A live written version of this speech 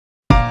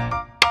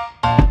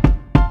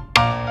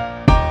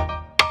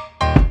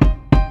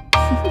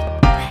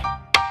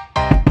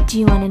Do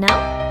you wanna know?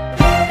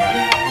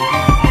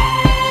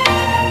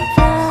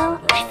 Well,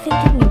 I've been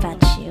thinking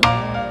about you,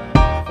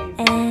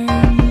 and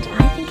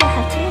I think I'll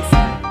have to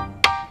listen.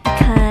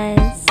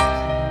 Because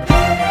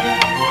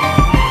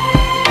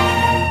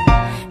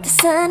the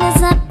sun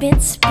is up,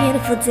 it's a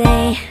beautiful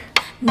day.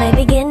 My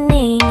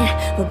beginning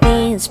will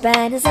be as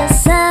bright as the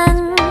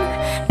sun.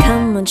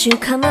 Come, won't you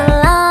come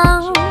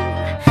along?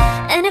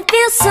 And it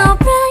feels so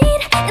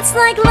bright, it's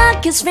like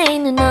luck is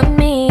raining on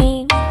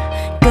me.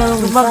 Go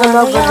and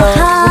follow your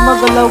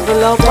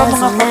heart,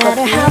 doesn't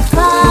matter how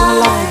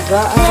far.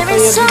 There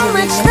is so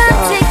much love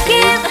to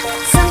give,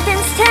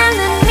 something's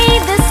telling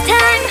me this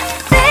time.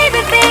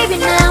 Baby, baby,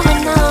 now I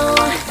know.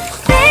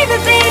 Baby,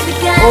 baby,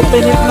 gotta go.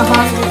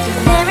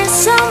 There is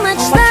so much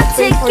love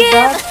to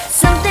give,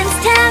 something's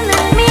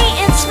telling me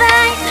it's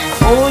right.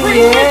 When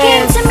you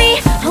came to me,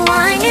 oh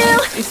I knew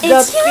it's you,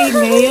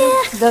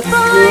 yeah,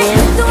 boy.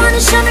 The one to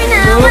show me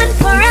now and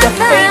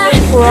forever.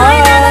 No,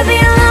 you'll never be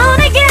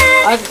alone again.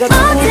 I've got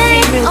all day,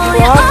 oh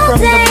yeah, all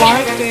day.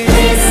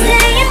 Please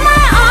stay in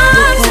my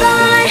arms,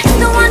 boy.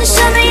 The one to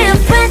show me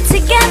if we're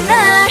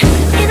together.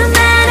 It don't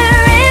matter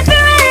if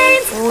it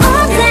rains.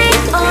 All day,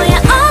 oh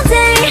yeah, all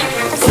day.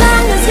 As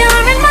long as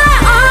you're in my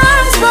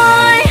arms,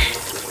 boy.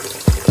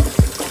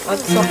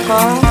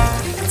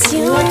 It's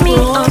you and me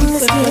on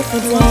this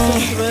beautiful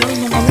day,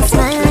 and I'm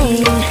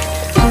smiling,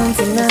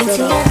 holding on to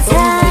your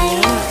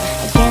tight.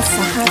 I guess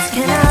our hearts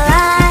can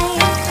align,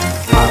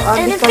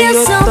 and it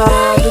feels so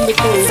bright.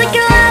 It's like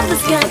your love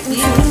has gotten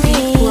to me.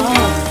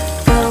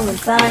 Go and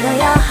follow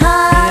your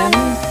heart,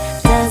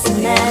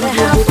 doesn't matter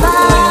how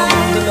far.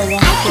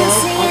 I can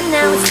see it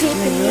now, it's deep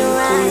in your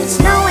eyes.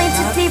 No way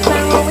too deep, I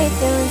won't wait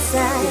there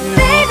inside.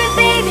 Baby,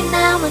 baby,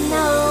 now I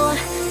know.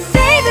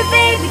 Baby,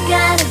 baby,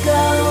 gotta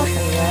go.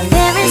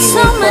 There is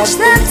so much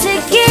love to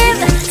give,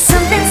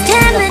 something's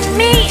telling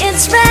me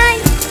it's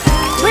right.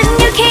 When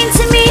you came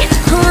to me,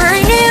 oh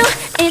I knew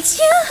it's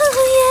you,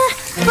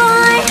 yeah,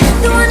 boy.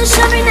 The one to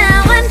show me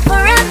now and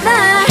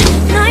forever.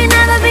 No, you'll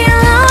never be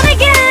alone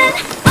again.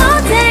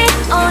 All day,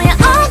 oh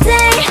yeah, all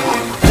day.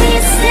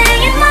 Please stay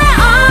in my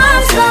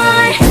arms,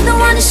 boy. The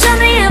one to show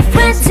me if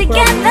we're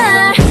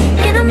together.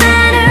 It don't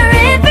matter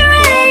if it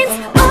rains.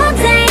 All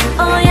day,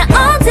 oh yeah,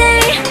 all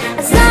day.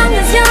 As long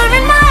as you're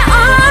in my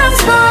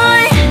arms,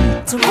 boy.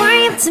 Don't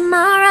worry of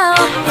tomorrow,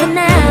 for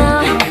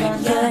now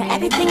you're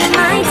everything in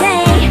my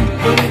day.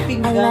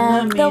 I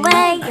love the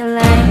way you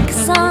like a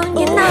song,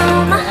 you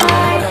know my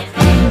heart.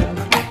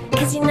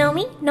 Cause you know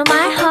me, know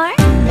my heart.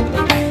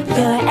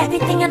 You're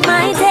everything in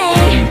my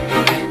day.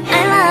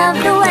 I love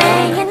the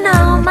way you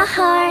know my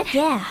heart.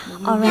 Yeah,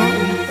 alright.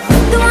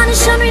 The one to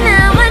show me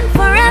now and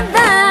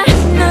forever.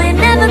 No, you'll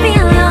never be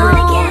alone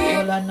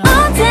again.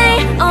 All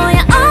day, oh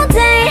yeah, all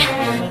day.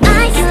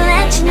 I can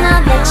let you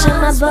know that you're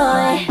my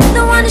boy.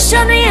 The one to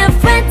show me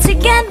if we're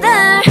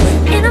together.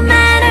 It don't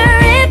matter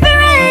if it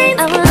rains.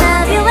 I will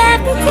love you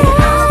every day.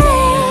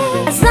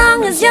 As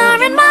long as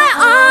you're in my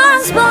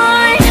arms,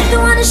 boy. The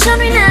one to show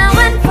me now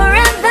and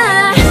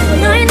forever.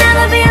 No, you'll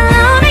never be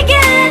alone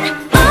again.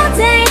 All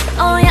day,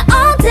 oh yeah,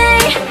 all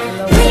day.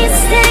 Please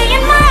stay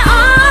in my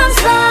arms,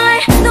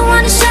 boy. The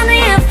one to show me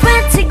if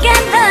we're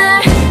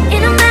together. It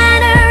don't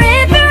matter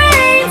if it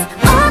rains.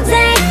 All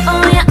day,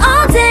 oh yeah,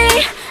 all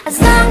day. As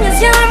long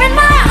as you're in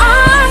my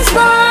arms,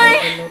 boy.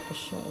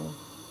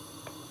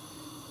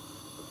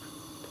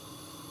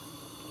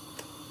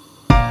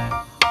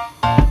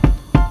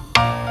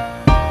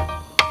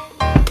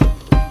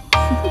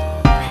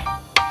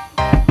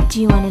 Do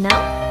you wanna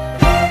know?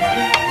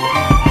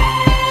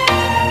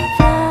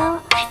 Well,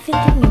 I've been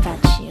thinking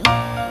about you,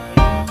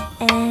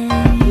 and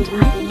I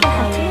think I'll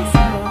have to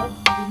listen.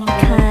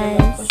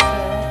 Because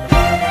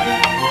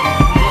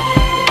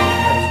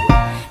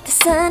the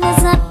sun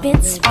is up,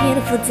 it's a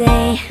beautiful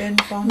day.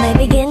 My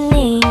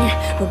beginning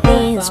will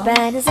be as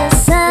bright as the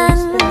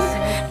sun.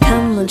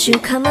 Come, won't you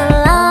come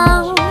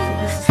along?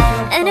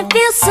 And it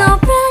feels so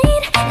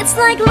bright, it's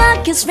like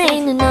luck is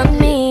raining on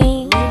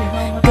me.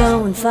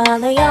 Go and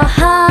follow your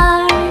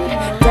heart,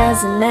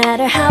 doesn't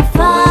matter how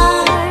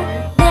far.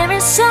 There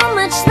is so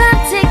much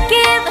love to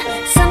give,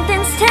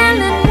 something's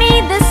telling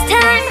me this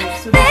time.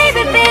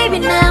 Baby, baby,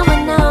 now I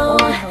know.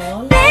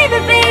 Baby,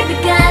 baby,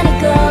 gotta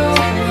go.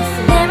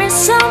 There is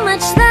so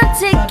much love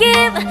to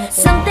give,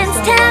 something's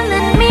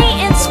telling me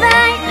it's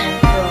right.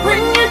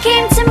 When you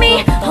came to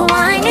me, oh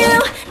I knew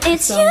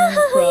it's you,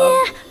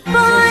 yeah,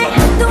 boy.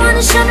 The one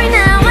to show me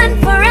now and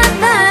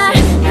forever.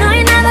 No,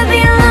 you'll never be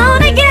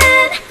alone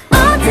again.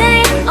 All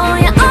day, oh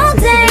yeah, all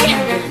day.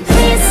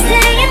 Please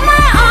stay in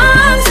my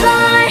arms,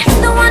 boy.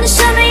 The one to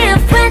show me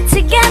if we're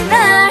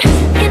together.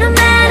 It don't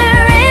matter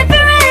if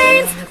it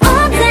rains.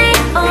 All day,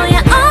 oh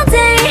yeah, all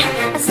day.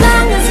 As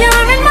long as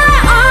you're in my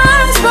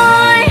arms,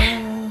 boy.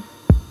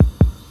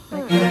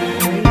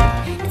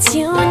 It's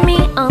you and me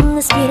on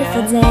this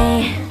beautiful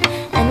day,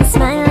 and I'm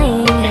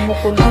smiling,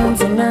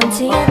 holding on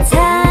to your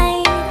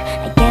tight.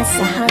 I guess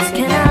our hearts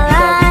can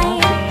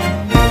align,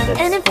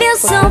 and it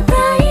feels so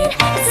bright.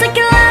 It's like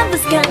your love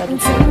has gotten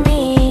to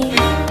me.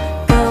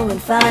 Go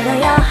and follow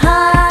your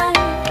heart,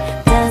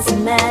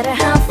 doesn't matter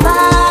how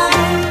far.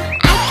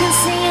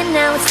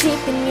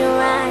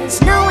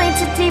 There's no way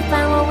to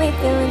define what we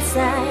feel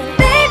inside.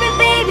 Baby,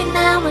 baby,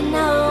 now I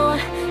know.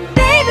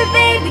 Baby,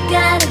 baby,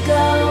 gotta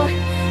go.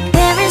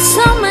 There is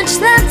so much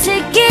love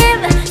to give.